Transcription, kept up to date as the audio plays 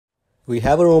We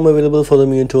have a ROM available for the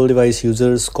Miatoll device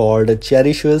users called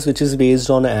Cherish, which is based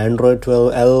on Android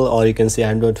 12L, or you can say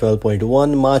Android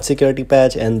 12.1 March security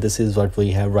patch, and this is what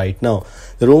we have right now.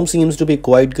 The ROM seems to be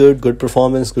quite good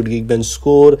performance, good Geekbench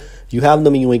score. You have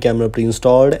the MIUI camera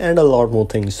pre-installed and a lot more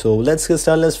things. So let's get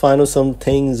started. Let's find out some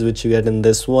things which you get in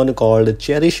this one called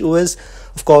Cherish OS.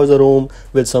 Of course, a ROM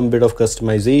with some bit of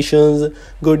customizations,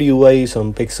 good UI,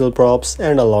 some pixel props,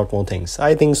 and a lot more things.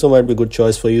 I think so might be a good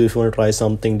choice for you if you want to try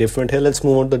something different here. Let's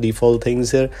move on to the default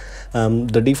things here.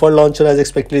 The default launcher, as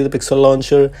expected, the Pixel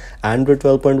launcher, Android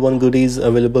 12.1 goodies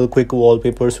available, quick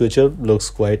wallpaper switcher, looks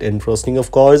quite interesting.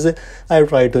 Of course, I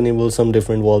tried to enable some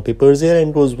different wallpapers here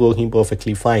and it was working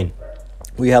perfectly fine.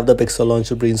 We have the Pixel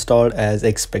launcher pre-installed as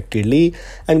expectedly,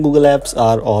 and Google apps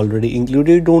are already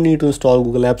included. Don't need to install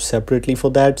Google apps separately for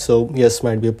that. So yes,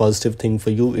 might be a positive thing for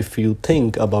you if you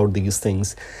think about these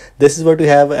things. This is what we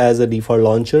have as a default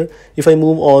launcher. If I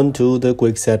move on to the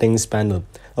quick settings panel,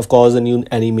 of course the new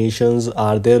animations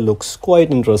are there, looks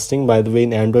quite interesting. By the way,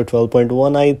 in Android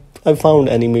 12.1 I found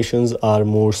animations are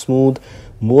more smooth,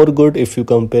 more good if you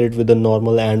compare it with the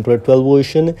normal Android 12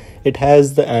 version. It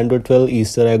has the Android 12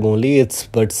 Easter egg only,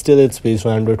 but still it's based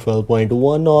on Android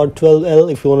 12.1 or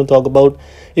 12L if you want to talk about.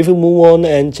 If you move on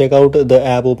and check out the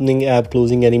app opening, app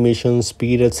closing animation,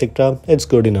 speed, etc., it's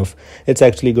good enough. It's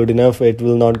actually good enough. It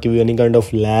will not give you any kind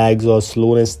of lags or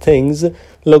slowness things.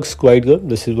 Looks quite good.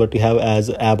 This is what you have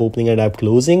as app opening and app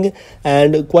closing,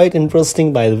 and quite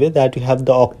interesting by the way that you have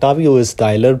the Octavio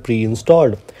Styler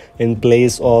pre-installed in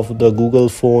place of the Google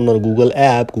phone or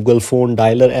Google phone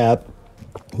dialer app.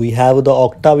 We have the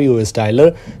Octavio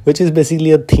Styler, which is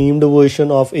basically a themed version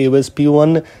of iOS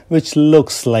P1, which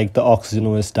looks like the Oxygen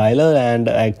OS dialer, and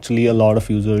actually a lot of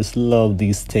users love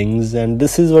these things, and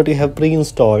this is what you have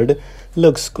pre-installed.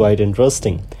 Looks quite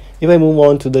interesting. If I move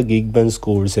on to the Geekbench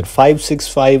scores here,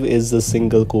 565 is the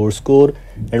single core score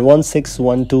and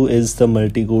 1612 is the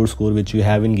multi-core score which you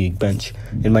have in Geekbench.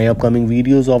 In my upcoming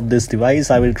videos of this device,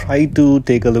 I will try to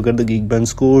take a look at the Geekbench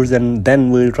scores, and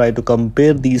then we'll try to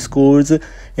compare these scores,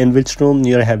 in which ROM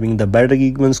you are having the better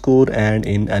Geekbench score and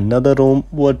in another ROM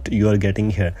what you are getting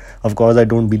here. Of course, I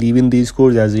don't believe in these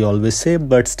scores as I always say,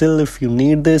 but still if you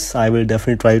need this, I will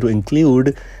definitely try to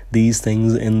include these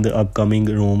things in the upcoming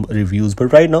ROM reviews.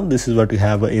 But right now, this is what we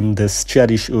have in this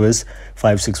Cherish OS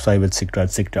 565, etc,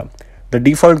 etc. The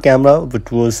default camera,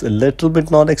 which was a little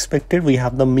bit not expected, we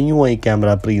have the MIUI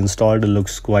camera pre-installed. It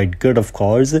looks quite good. Of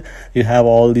course, you have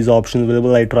all these options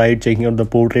available. I tried checking out the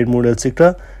portrait mode,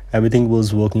 etc. Everything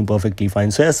was working perfectly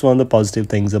fine. So that's one of the positive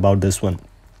things about this one.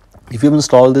 If you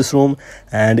install this ROM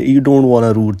and you don't want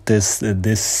to root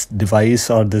this device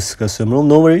or this custom ROM,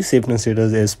 no worries, safety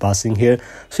status is passing here.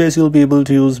 So yes, you'll be able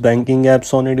to use banking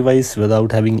apps on your device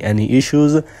without having any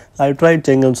issues. I tried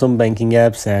checking out some banking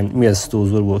apps and yes,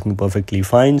 those were working perfectly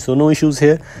fine. So no issues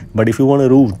here. But if you want to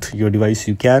root your device,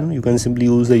 you can simply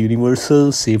use the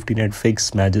universal safety net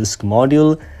fix magisk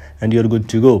module and you're good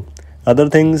to go. Other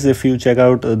things, if you check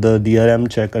out the DRM,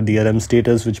 check a DRM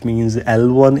status, which means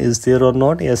L1 is there or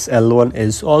not. Yes, L1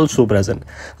 is also present.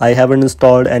 I haven't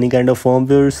installed any kind of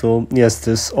firmware, so yes,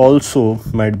 this also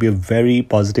might be a very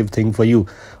positive thing for you.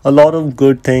 A lot of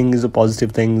good things,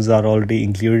 positive things are already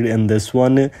included in this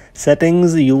one.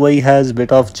 Settings, UI has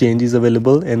bit of changes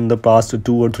available. In the past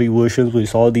 2 or 3 versions we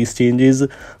saw these changes,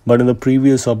 but in the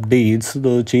previous updates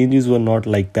the changes were not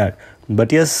like that.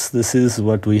 But yes, this is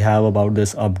what we have about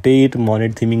this update. Monet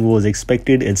theming was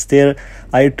expected, it's there.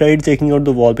 I tried checking out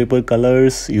the wallpaper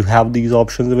colors. You have these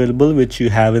options available which you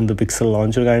have in the Pixel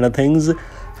launcher kind of things.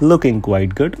 Looking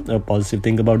quite good, a positive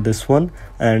thing about this one.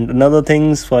 And another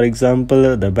things, for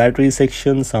example, the battery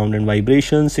section, sound and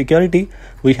vibration, security,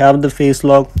 we have the face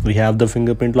lock, we have the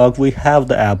fingerprint lock, we have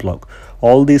the app lock.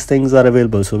 All these things are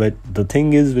available. So the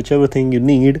thing is, whichever thing you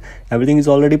need, everything is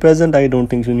already present. I don't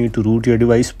think you need to root your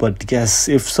device, but yes,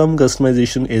 if some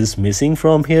customization is missing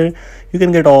from here, you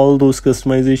can get all those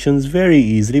customizations very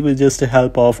easily with just the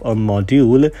help of a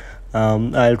module.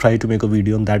 I'll try to make a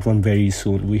video on that one very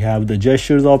soon. We have the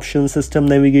gestures option, system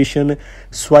navigation,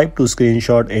 swipe to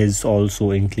screenshot is also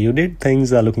included.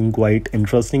 Things are looking quite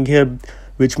interesting here,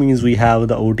 which means we have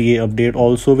the OTA update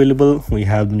also available. We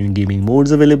have new gaming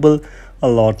modes available. A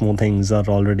lot more things are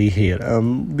already here.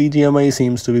 BGMI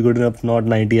seems to be good enough, not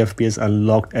 90 FPS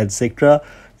unlocked, etc.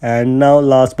 And now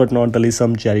last but not the least,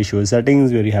 some Cherish OS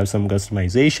settings where you have some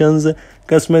customizations.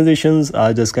 Customizations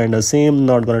are just kind of same,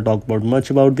 not going to talk about much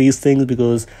about these things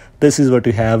because this is what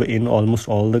you have in almost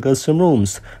all the custom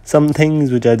ROMs. Some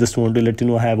things which I just want to let you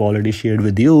know I have already shared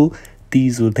with you.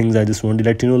 These were things I just want to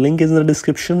let you know. Link is in the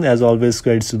description. As always,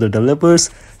 credits to the developers.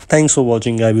 Thanks for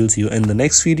watching. I will see you in the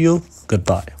next video.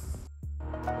 Goodbye.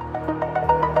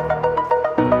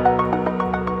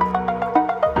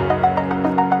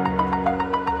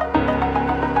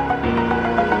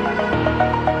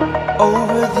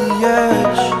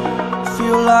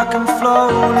 feel like I'm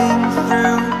floating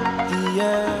through the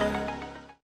air.